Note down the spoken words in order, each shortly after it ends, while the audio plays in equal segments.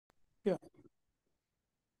Yeah.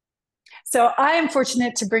 So I am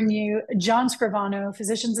fortunate to bring you John Scrivano,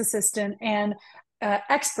 physician's assistant and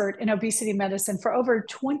expert in obesity medicine for over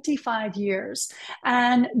 25 years.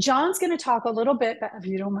 And John's going to talk a little bit, if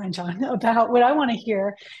you don't mind, John, about what I want to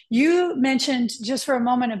hear. You mentioned just for a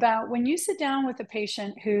moment about when you sit down with a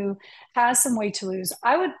patient who has some weight to lose,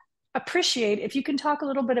 I would appreciate if you can talk a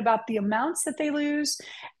little bit about the amounts that they lose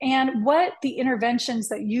and what the interventions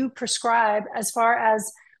that you prescribe as far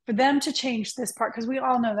as for them to change this part, because we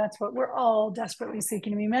all know that's what we're all desperately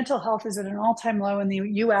seeking. I mean, mental health is at an all-time low in the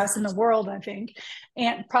US and the world, I think,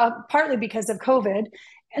 and partly because of COVID.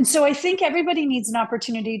 And so I think everybody needs an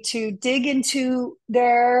opportunity to dig into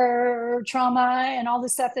their trauma and all the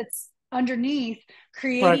stuff that's underneath Right.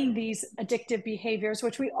 creating these addictive behaviors,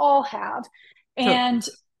 which we all have. Sure. And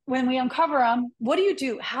when we uncover them, what do you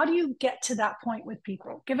do? How do you get to that point with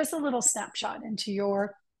people? Give us a little snapshot into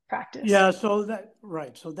your practice. Yeah, so that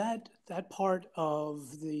right. So that part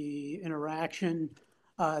of the interaction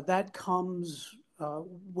that comes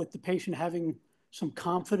with the patient having some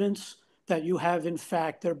confidence that you have in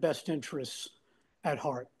fact their best interests at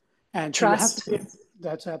heart. And so you have to Trust. be,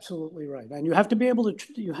 that's absolutely right. And you have to be able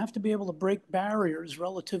to break barriers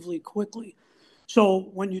relatively quickly. So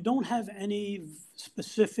when you don't have any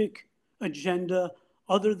specific agenda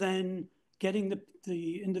other than getting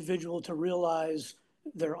the individual to realize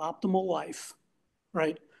their optimal life,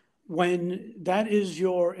 right? When that is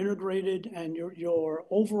your integrated and your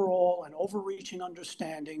overall and overreaching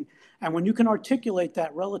understanding, and when you can articulate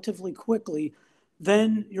that relatively quickly,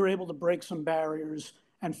 then you're able to break some barriers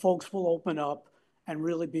and folks will open up and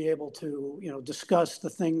really be able to, discuss the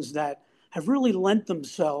things that have really lent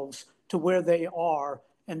themselves to where they are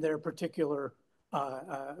in their particular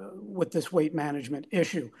with this weight management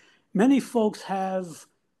issue. Many folks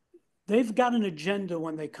they've got an agenda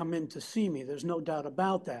when they come in to see me. There's no doubt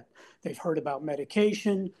about that. They've heard about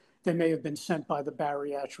medication. They may have been sent by the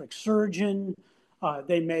bariatric surgeon.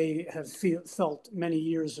 They may have felt many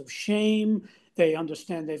years of shame. They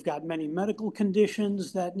understand they've got many medical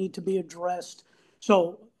conditions that need to be addressed.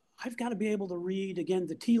 So I've got to be able to read, again,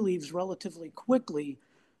 the tea leaves relatively quickly,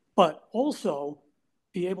 but also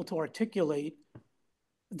be able to articulate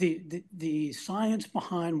the science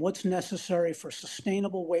behind what's necessary for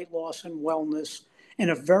sustainable weight loss and wellness in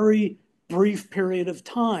a very brief period of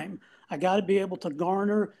time. I got to be able to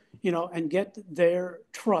garner, and get their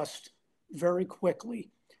trust very quickly.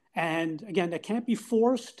 And again, that can't be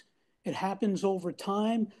forced. It happens over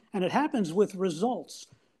time and it happens with results.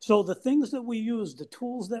 So the things that we use, the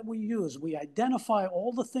tools that we use, we identify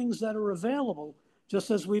all the things that are available, just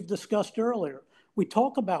as we've discussed earlier. We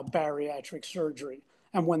talk about bariatric surgery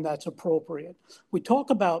and when that's appropriate. We talk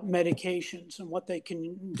about medications and what they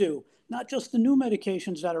can do, not just the new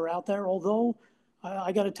medications that are out there, although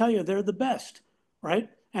I got to tell you, they're the best, right?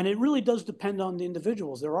 And it really does depend on the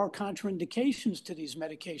individuals. There are contraindications to these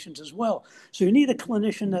medications as well. So you need a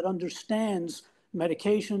clinician that understands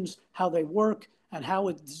medications, how they work, and how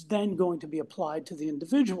it's then going to be applied to the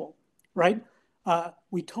individual, right?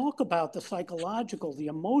 We talk about the psychological, the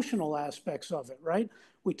emotional aspects of it, right?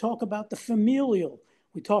 We talk about the familial.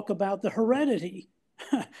 We talk about the heredity.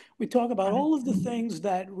 We talk about all of the things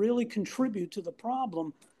that really contribute to the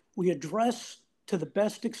problem. We address to the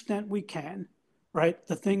best extent we can, right?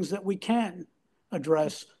 The things that we can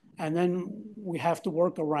address. And then we have to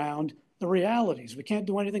work around the realities. We can't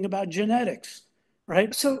do anything about genetics,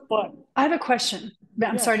 right? So But I have a question.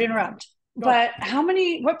 I'm sorry to yes, interrupt. go. But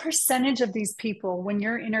what percentage of these people, when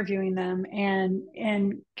you're interviewing them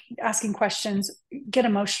and asking questions, get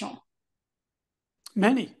emotional?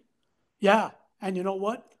 Many. Yeah. And you know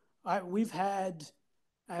what? We've had,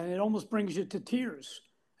 and it almost brings you to tears.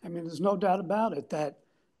 I mean, there's no doubt about it that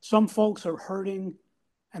some folks are hurting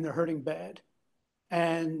and they're hurting bad.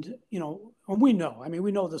 And, we know, I mean,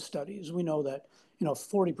 we know the studies. We know that,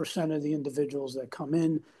 40% of the individuals that come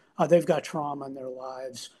in, they've got trauma in their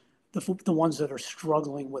lives. The ones that are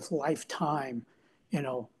struggling with lifetime,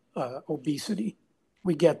 obesity.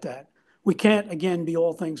 We get that. We can't, again, be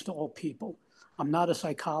all things to all people. I'm not a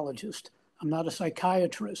psychologist. I'm not a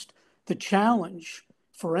psychiatrist. The challenge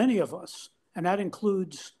for any of us, and that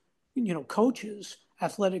includes, coaches,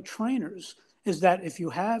 athletic trainers, is that if you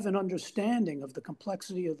have an understanding of the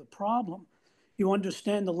complexity of the problem, you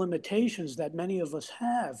understand the limitations that many of us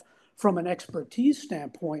have from an expertise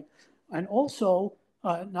standpoint, and also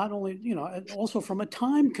not only, also from a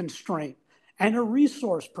time constraint and a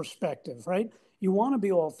resource perspective, right? You want to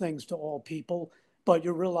be all things to all people, but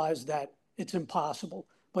you realize that it's impossible.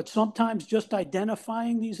 But sometimes just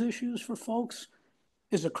identifying these issues for folks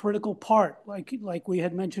is a critical part, like we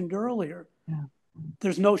had mentioned earlier. Yeah.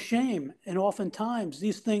 there's no shame. And oftentimes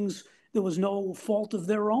these things, there was no fault of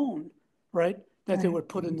their own, right? That they were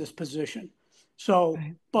put in this position. So,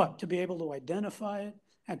 but to be able to identify it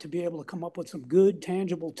and to be able to come up with some good,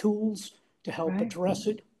 tangible tools to help address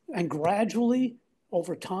it, and gradually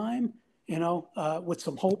over time, with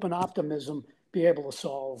some hope and optimism, be able to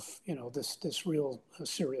solve, this real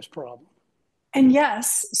serious problem. And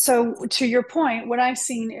yes, so to your point, what I've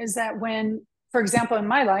seen is that when, for example, in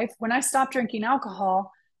my life, when I stopped drinking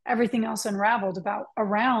alcohol, everything else unraveled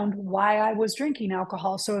around why I was drinking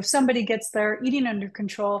alcohol. So if somebody gets their eating under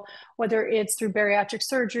control, whether it's through bariatric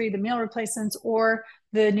surgery, the meal replacements, or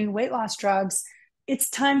the new weight loss drugs, it's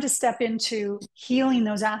time to step into healing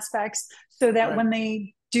those aspects so that when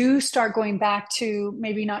they do start going back to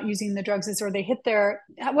maybe not using the drugs, or they hit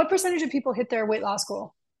what percentage of people hit their weight loss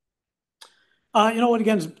goal?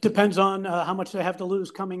 Again, depends on how much they have to lose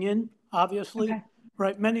coming in, obviously,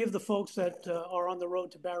 right? Many of the folks that are on the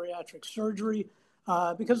road to bariatric surgery,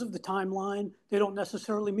 because of the timeline, they don't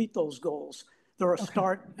necessarily meet those goals. They're a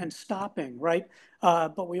start and stopping, right?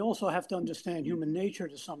 But we also have to understand human nature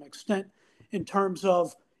to some extent in terms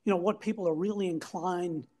of, what people are really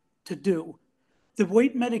inclined to do. The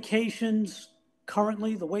weight medications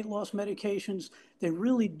currently, the weight loss medications, they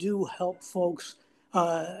really do help folks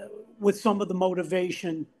with some of the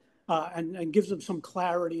motivation and gives them some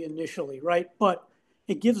clarity initially, right? But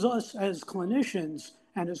it gives us as clinicians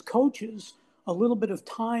and as coaches a little bit of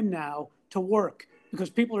time now to work because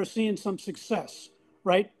people are seeing some success,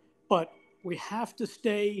 right? But we have to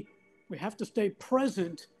stay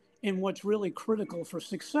present in what's really critical for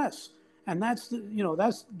success. And that's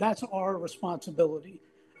our responsibility.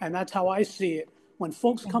 And that's how I see it. When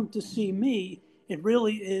folks come to see me, it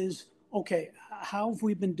really is, okay, how have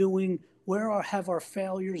we been doing? Where have our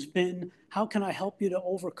failures been? How can I help you to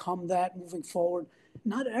overcome that moving forward?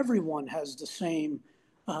 Not everyone has the same,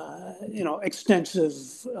 extensive,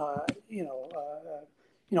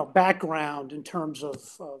 background in terms of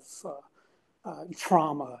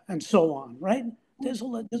trauma and so on, right? There's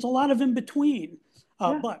a lot of in between.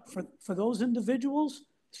 But for those individuals,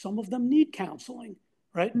 some of them need counseling,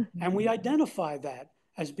 right? And we identify that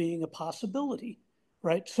as being a possibility,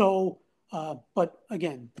 right? So, but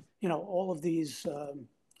again, all of these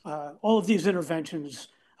interventions,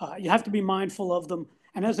 you have to be mindful of them.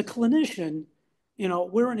 And as a clinician,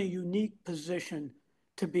 we're in a unique position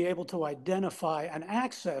to be able to identify and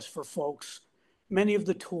access for folks many of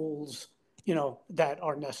the tools, that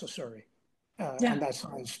are necessary. And that's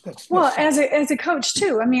well, as a coach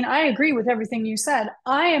too. I mean, I agree with everything you said.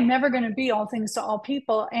 I am never going to be all things to all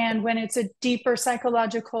people, and when it's a deeper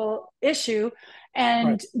psychological issue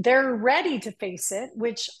and they're ready to face it,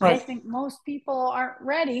 which I think most people aren't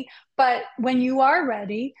ready, but when you are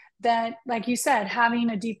ready, that, like you said, having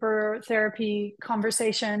a deeper therapy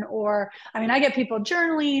conversation, or I get people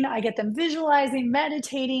journaling, I get them visualizing,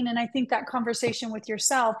 meditating, and I think that conversation with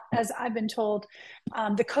yourself, as I've been told,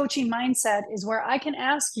 the coaching mindset is where I can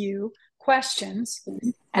ask you questions,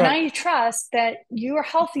 and I trust that you are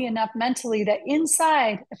healthy enough mentally that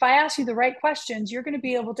inside, if I ask you the right questions, you're going to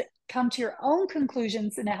be able to come to your own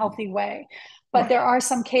conclusions in a healthy way. But there are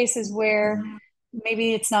some cases where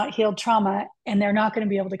maybe it's not healed trauma, and they're not going to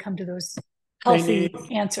be able to come to those healthy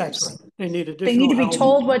answers. They need additional They need to be help.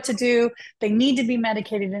 told what to do. They need to be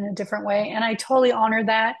medicated in a different way. And I totally honor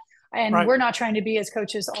that. And we're not trying to be, as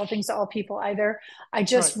coaches, all things to all people either. I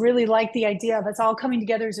just really like the idea of us all coming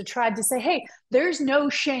together as a tribe to say, hey, there's no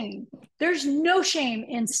shame. There's no shame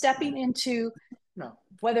in stepping into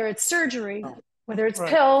whether it's surgery, whether it's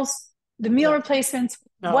pills, the meal replacements,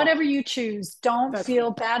 whatever you choose. Don't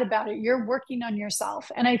feel bad about it. You're working on yourself.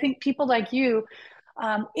 And I think people like you,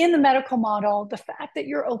 in the medical model, the fact that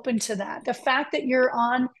you're open to that, the fact that you're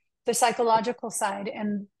on the psychological side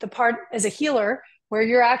and the part as a healer where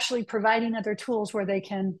you're actually providing other tools where they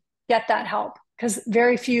can get that help, because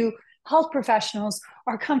very few health professionals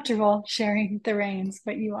are comfortable sharing the reins,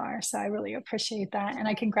 but you are. So I really appreciate that. And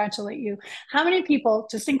I congratulate you. How many people,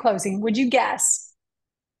 just in closing, would you guess,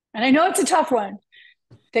 and I know it's a tough one,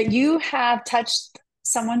 that you have touched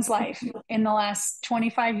someone's life in the last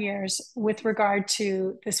 25 years with regard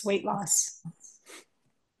to this weight loss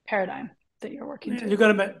paradigm that you're working through?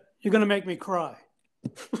 You're gonna make me cry.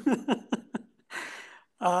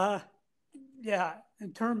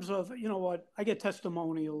 In terms of, I get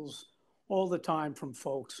testimonials all the time from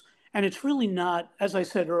folks, and it's really not, as I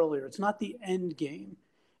said earlier, it's not the end game.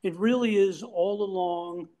 It really is all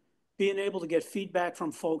along being able to get feedback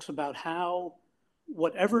from folks about how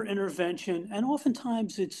whatever intervention, and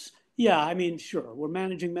oftentimes it's, sure, we're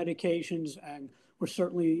managing medications and we're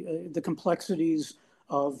certainly the complexities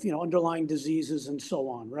of, underlying diseases and so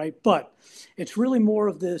on, right? But it's really more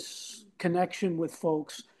of this connection with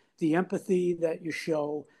folks, the empathy that you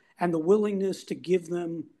show, and the willingness to give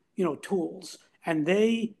them, tools. And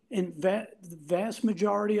they, in the vast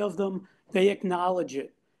majority of them, they acknowledge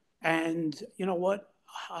it. And you know what?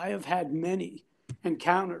 I have had many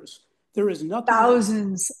encounters. There is nothing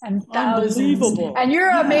thousands and thousands. unbelievable. And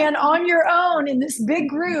you're a Yeah. man on your own in this big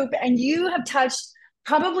group, and you have touched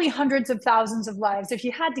probably hundreds of thousands of lives. If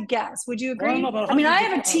you had to guess, would you Well, I don't know agree? about I mean, I hundreds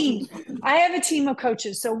have of a team. thousands. I have a team of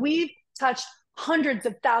coaches. So we've touched hundreds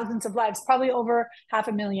of thousands of lives, probably over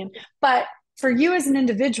 500,000. But for you as an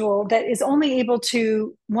individual that is only able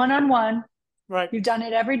to one-on-one, Right. you've done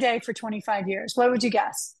it every day for 25 years. What would you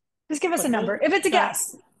guess? Just give us a But number. If it's a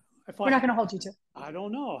guess, we're not going to hold you to. I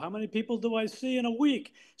don't know. How many people do I see in a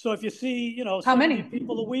week? So if you see, How 70 many?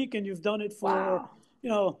 people a week and you've done it for,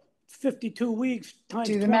 Wow. 52 weeks times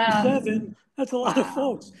Do the math. 27, that's a lot of Wow.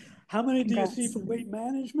 folks. How many do you see Congrats. for weight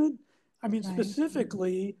management? I mean, Right.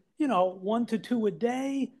 specifically, 1 to 2 a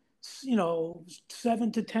day,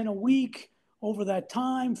 7 to 10 a week over that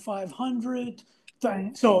time, 500,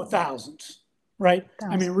 Right. so thousands, right?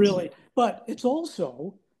 I mean, Thousands. really. But it's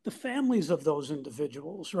also the families of those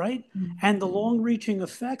individuals, right? Mm-hmm. And the long-reaching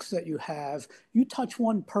effects that you have. You touch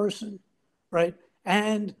one person, right?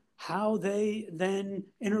 And how they then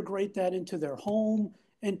integrate that into their home,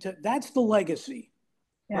 that's the legacy,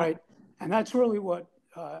 Yeah. right? And that's really what,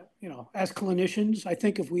 as clinicians, I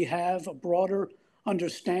think if we have a broader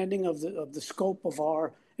understanding of the scope of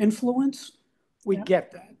our influence, we Yeah.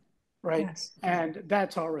 get that, right? Yes. And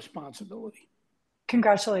that's our responsibility.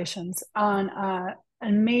 Congratulations on an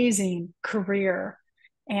amazing career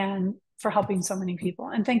and for helping so many people.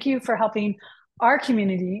 And thank you for helping our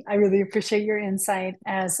community. I really appreciate your insight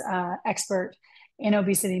as an expert in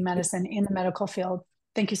obesity medicine in the medical field.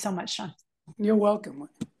 Thank you so much, John. You're welcome.